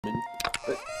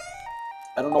But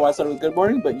I don't know why I started with good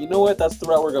morning, but you know what? That's the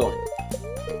route we're going.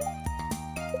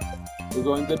 We're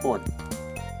going good morning.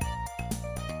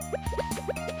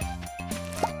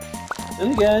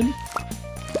 And again,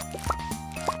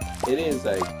 it is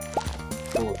like,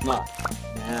 well, it's not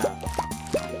now.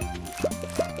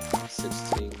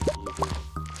 16 even.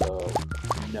 So,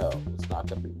 no, it's not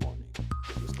gonna be morning.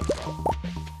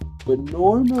 But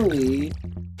normally,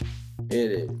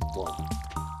 it is morning.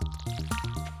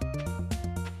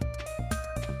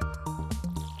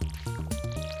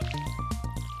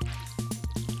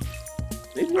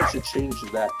 Maybe I should change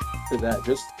that to that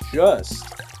just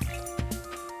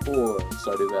for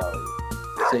Stardew Valley.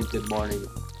 Saying good morning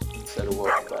instead of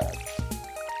welcome back.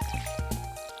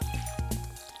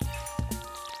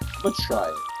 I'm gonna try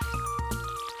it.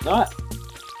 Not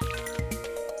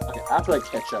okay after I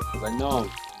catch up because I know I'm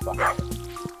behind.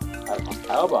 I'm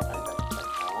how behind right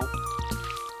now.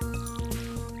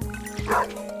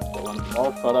 So when I'm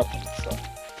all caught up, I'm gonna try.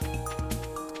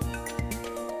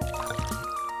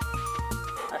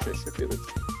 Actually, I should be able to.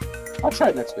 I'll try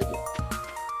it next video.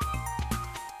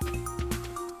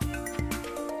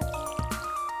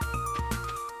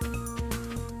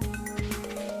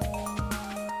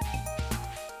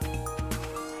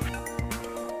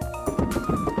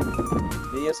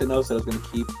 Yes, I noticed that I was going to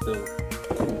keep the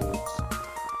foods,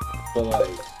 but like,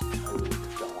 I really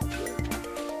just don't want to right now.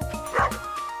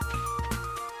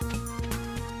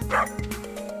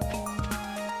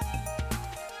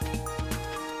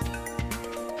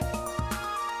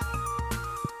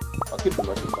 I'll keep the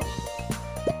mushrooms on.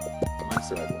 Mine's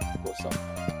the right one. Go some.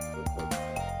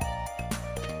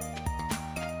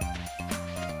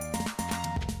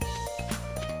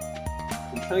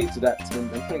 I'm trying to get to that 10.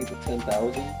 I'm trying to get to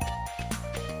 10,000.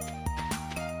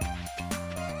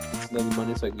 The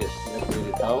money so I can get an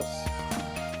upgraded house.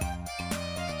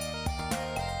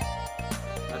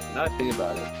 Now I think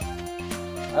about it,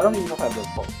 I don't even know if I have the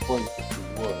points to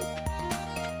wood.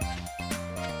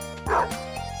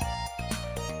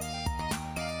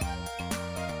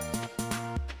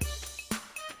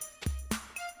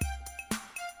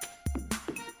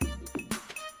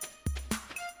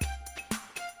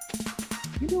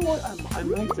 You know what? I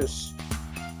might just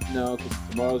no, because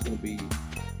tomorrow's gonna be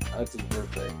Alex's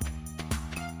birthday.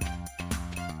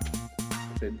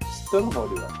 Still don't know what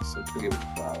he likes, so it's gonna give him a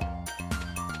flower.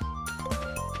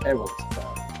 Everyone gets a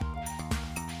flower.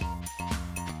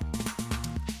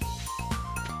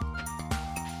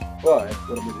 But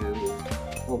what I'm gonna do is,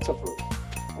 well, except for what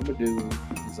I'm gonna do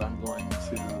is I'm going to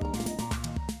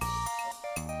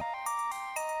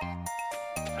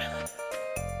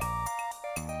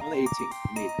on the 18th,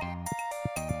 maybe.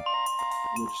 I'm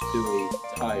gonna just do a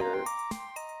tire.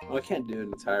 Well, I can't do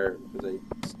an tire because I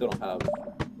still don't have.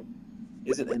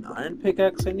 Is it an iron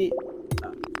pickaxe I need?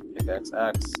 Pickaxe,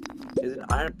 axe. Is it an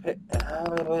iron pick?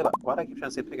 Why do I keep trying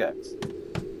to say pickaxe? I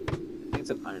think it's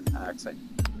an iron axe I need.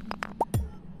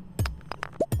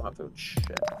 I'll have to go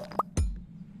check.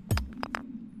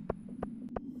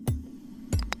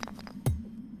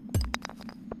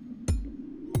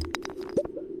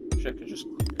 Wish I could just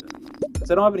clear it. Because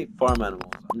I don't have any farm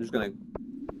animals, I'm just gonna,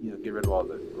 get rid of all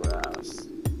the grass.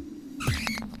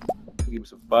 Give me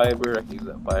some fiber. I can use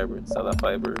that fiber and sell that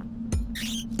fiber.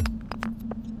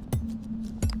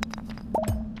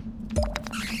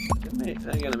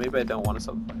 And again, maybe I don't want to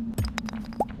sell the fiber.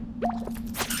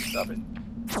 Stop it.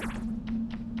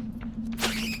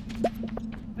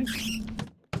 Thank you.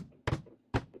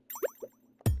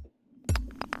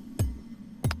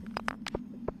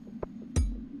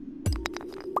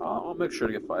 I'll make sure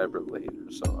to get fiber later,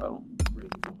 so I don't really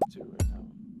want to right now.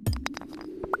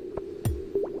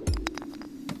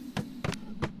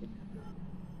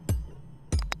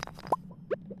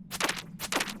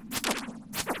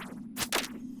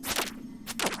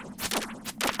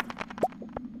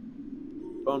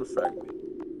 Bone fragment.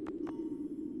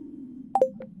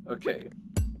 Okay.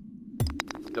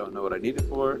 Don't know what I need it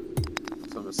for,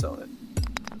 so I'm gonna sell it.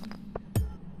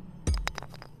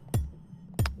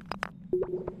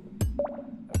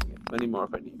 I can get many more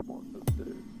if I need more, but they're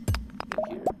in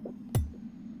here.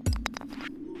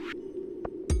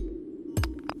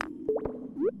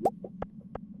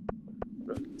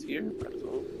 Broken's here, might as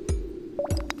well.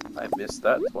 I missed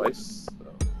that twice, so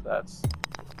that's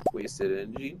wasted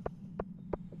energy.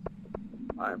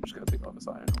 I'm just gonna take all this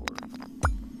iron ore.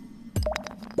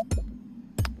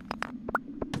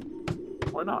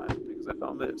 Or not, because I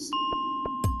found this.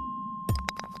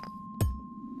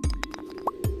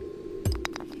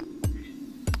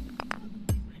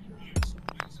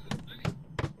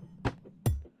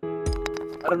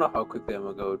 I don't know how quickly I'm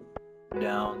gonna go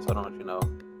down, so I don't actually know.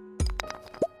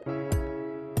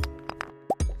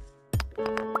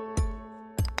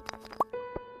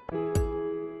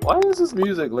 Why is this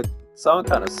music like sound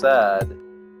kind of sad?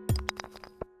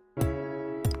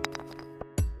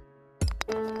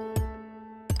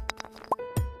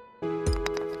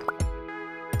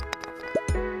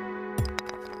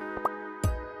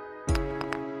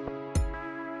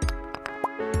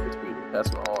 It's weird.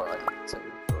 That's all I can say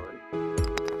for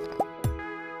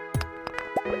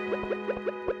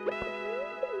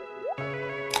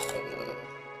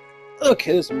it.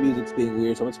 Okay, this music's being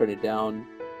weird, so I'm gonna turn it down.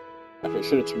 Actually, I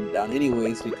should have turned it down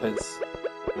anyways because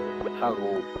how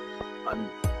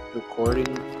I'm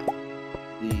recording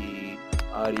the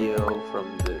audio from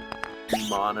the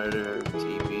monitor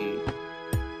TV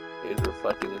is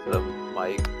reflecting into the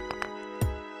mic.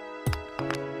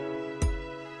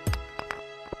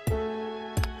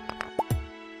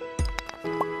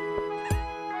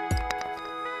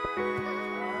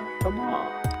 Come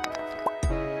on.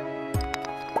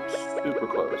 Super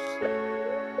close.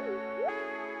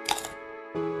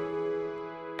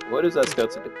 What is that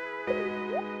skeleton do?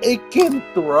 It can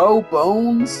throw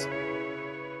bones?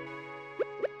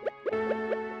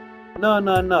 No,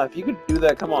 no, no. If you could do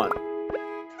that, come on.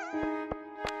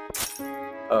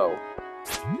 Oh.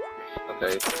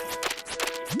 Okay.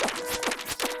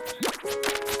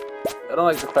 I don't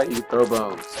like the fact you can throw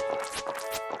bones.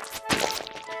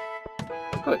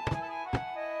 Good.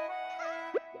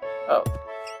 Oh.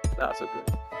 Not so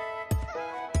good.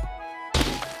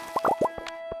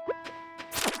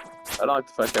 I don't like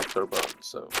the fact I throw bones,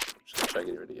 so I'm just gonna try to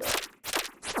get rid of you.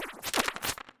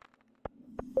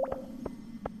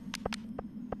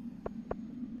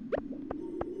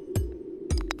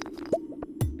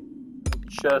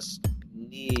 Just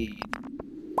need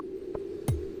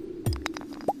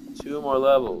 2 more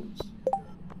levels.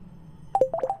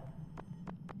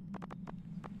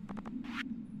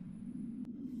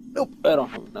 Nope, I don't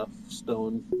have enough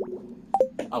stone.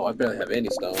 Oh, I barely have any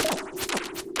stone.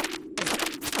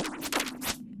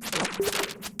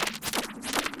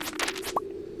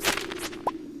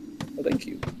 Oh, thank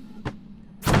you.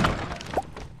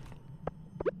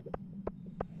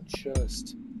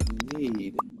 Just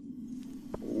need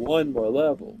 1 more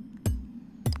level.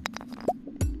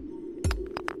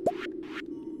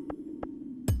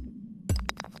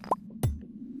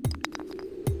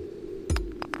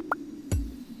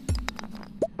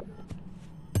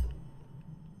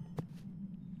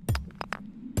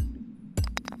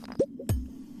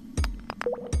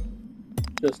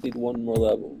 Just need 1 more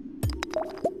level.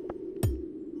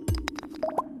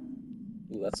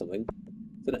 Ooh, that's something.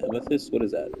 Is it an amethyst? What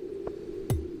is that?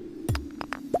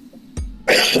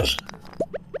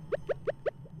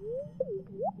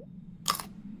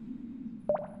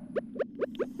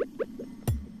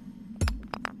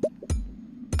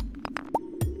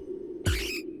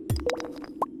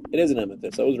 It is an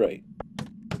amethyst, I was right.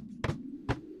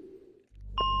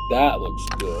 That looks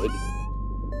good.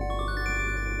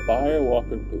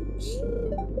 Firewalker boots.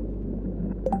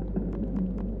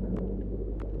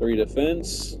 3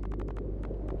 defense.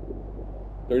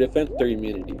 3 defense, 3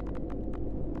 immunity.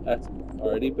 That's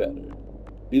already better.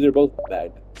 These are both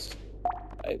magnets.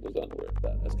 I was unaware of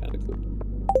that. That's kind of cool.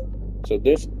 So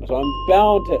I'm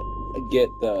bound to get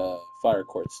the fire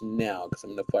quartz now because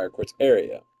I'm in the fire quartz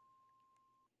area.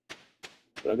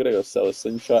 But I'm gonna go sell a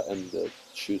slingshot and the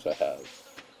shoes I have.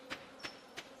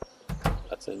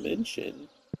 Not to mention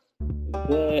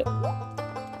that.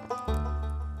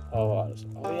 Oh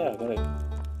yeah, I gotta.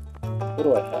 What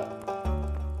do I have?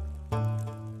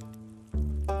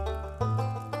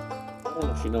 I don't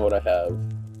know if you know what I have.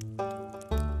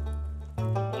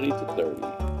 20 to 30.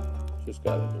 Just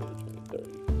got it. 20 to 30.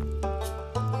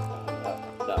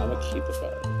 Nah, I'm gonna keep the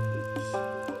fire.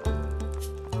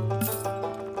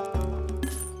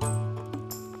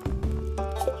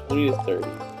 20 to 30.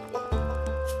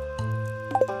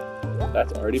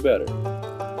 That's already better.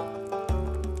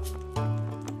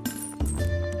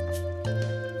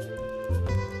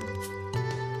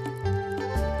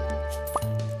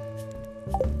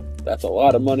 That's a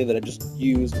lot of money that I just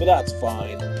used, but that's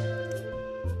fine.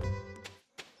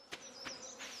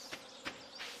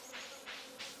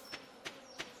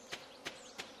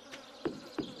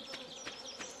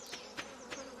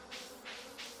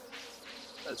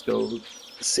 Let's go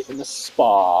sit in the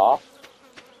spa.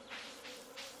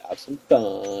 Have some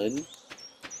fun.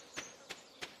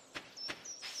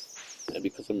 And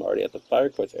because I'm already at the fire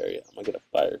quartz area, I'm gonna get a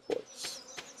fire quartz.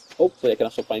 Hopefully I can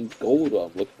also find gold while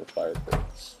I'm looking for fire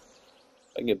quartz.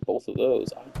 If I can get both of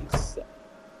those, I'll be set.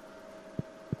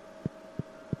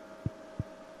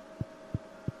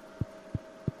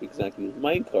 Because I can use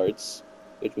minecarts,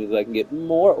 which means I can get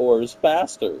more ores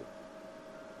faster.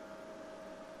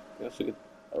 I can also get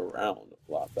around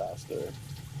a lot faster.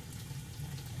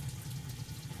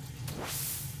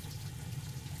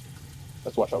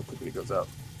 Let's watch how quickly it goes up.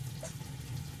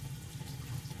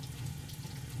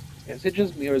 Is it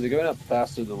just me, or is it going up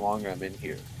faster the longer I'm in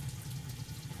here?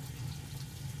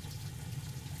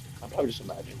 I'm probably just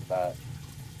imagining that.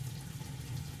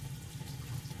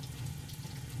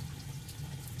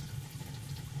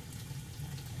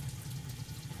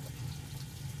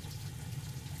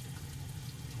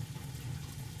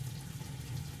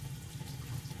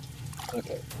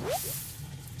 Okay.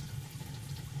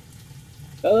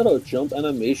 That little jump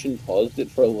animation paused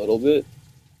it for a little bit.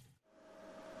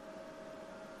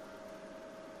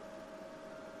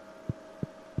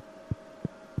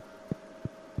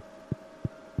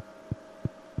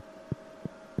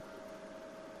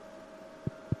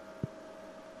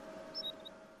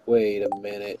 Wait a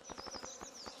minute.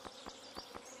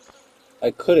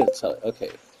 I couldn't tell.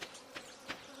 Okay.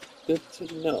 Good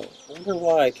to know. I wonder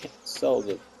why I can't sell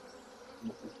the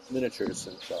miniatures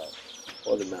in shop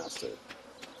or the master.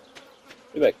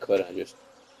 Maybe I could, I just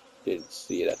didn't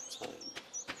see it at the time,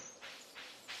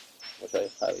 which I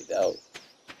highly doubt.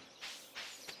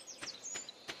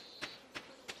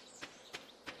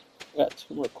 I got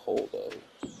 2 more coal though.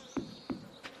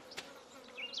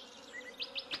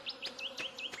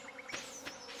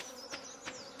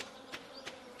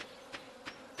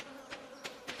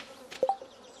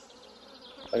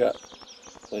 I got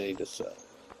plenty to sell.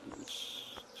 These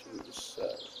 2 to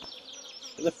sell.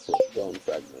 And the bone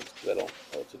fragments, because I don't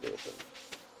know what to do with them.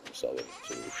 I'll sell those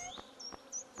too.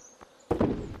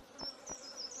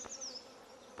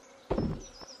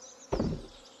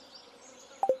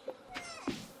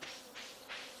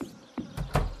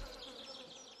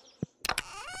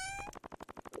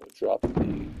 Drop the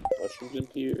mushrooms in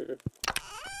here. I'm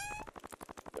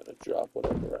gonna drop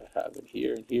whatever I have in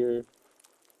here and here.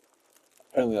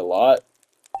 Apparently a lot.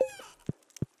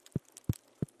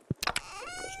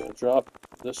 I'm just gonna drop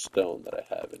the stone that I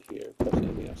have in here. Plus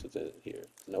anything else that's in here.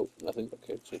 Nope, nothing.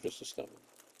 Okay, so just a stone.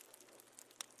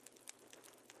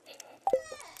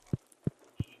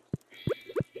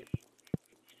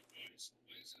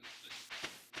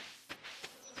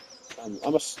 I'm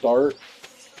gonna start.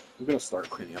 I'm gonna start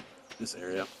cleaning up this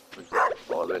area.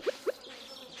 All of it.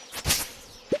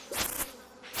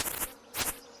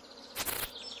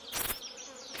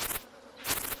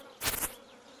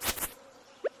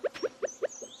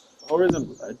 Or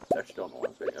isn't I actually don't know what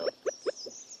I'm picking up.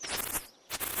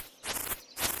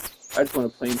 I just want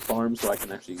a plain farm so I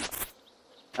can actually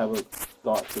have a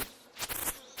thought to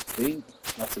think,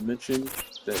 not to mention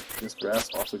that this grass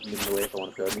also can get in the way if I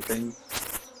want to build anything.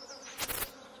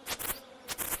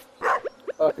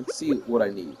 Oh, I can see what I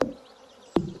need.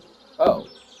 Oh.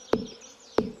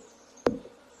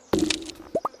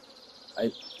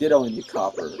 I did only need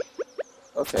copper.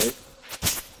 Okay.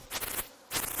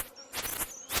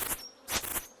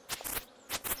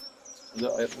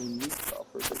 No, I only need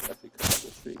copper to actually cut out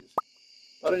the trees.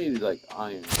 I don't need like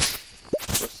iron.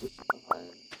 What's the iron?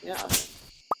 Yeah, iron.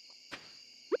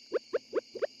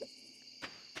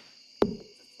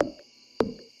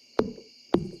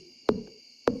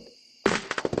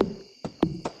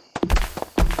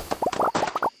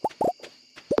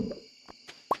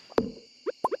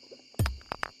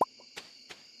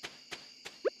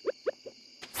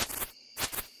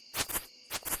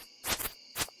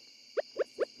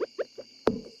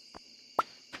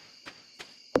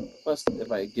 Plus,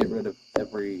 if I get rid of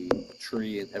every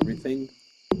tree and everything,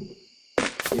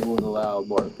 it would allow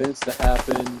more events to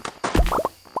happen.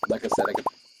 Like I said, I could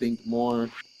think more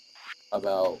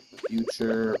about the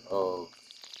future of,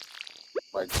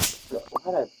 like, why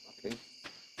did I, okay,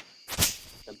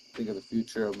 I think of the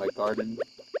future of my garden.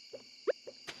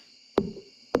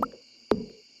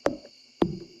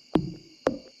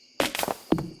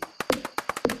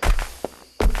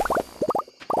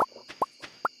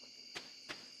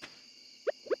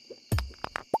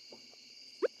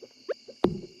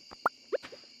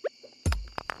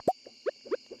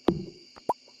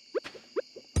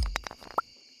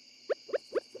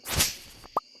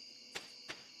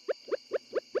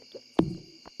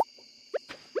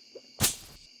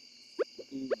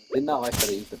 Did not like that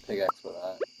I used the pickaxe for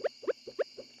that.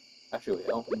 Actually, wait,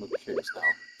 I'm curious now.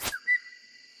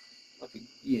 Okay,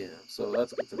 yeah, so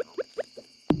that's good to know.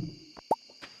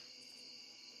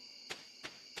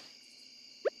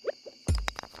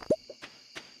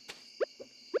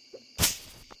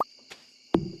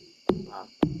 Ah.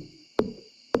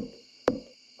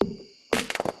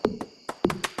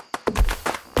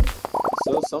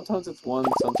 So sometimes it's 1,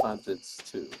 sometimes it's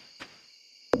 2.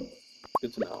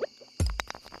 Good to know.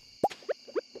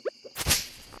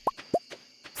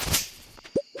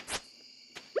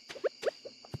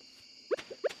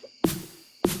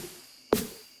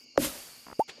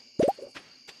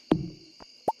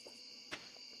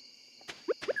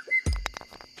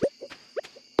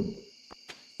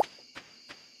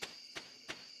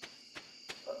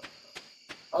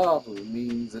 Oh, it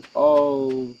means that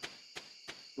all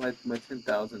my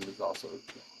 10,000 is also gone.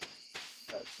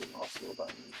 That's also about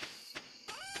me.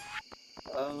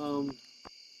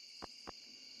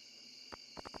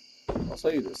 I'll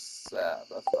sell you the sap.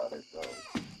 That's about it, though.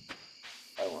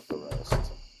 I want the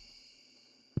rest.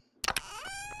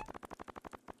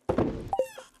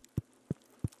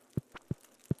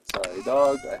 Sorry,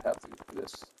 dog. I have to do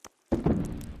this.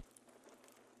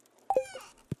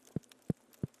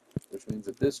 Which means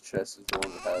that this chest is the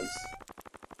one that has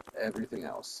everything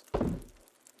else.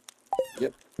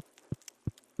 Yep.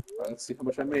 Alright, let's see how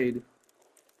much I made.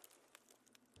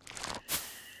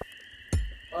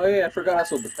 Oh yeah, I forgot I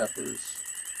sold the peppers.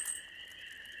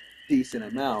 Decent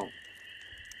amount.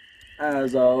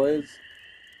 As always,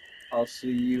 I'll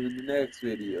see you in the next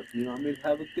video. If you want me to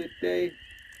have a good day,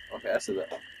 okay, I said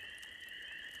that.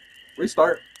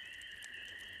 Restart.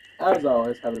 As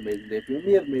always, have an amazing day. If you want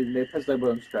me to have an amazing day, press that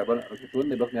button, subscribe button. Okay, if you want,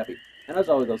 they both me happy. And as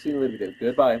always, I'll see you in the later video.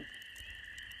 Goodbye.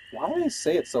 Why do I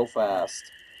say it so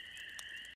fast?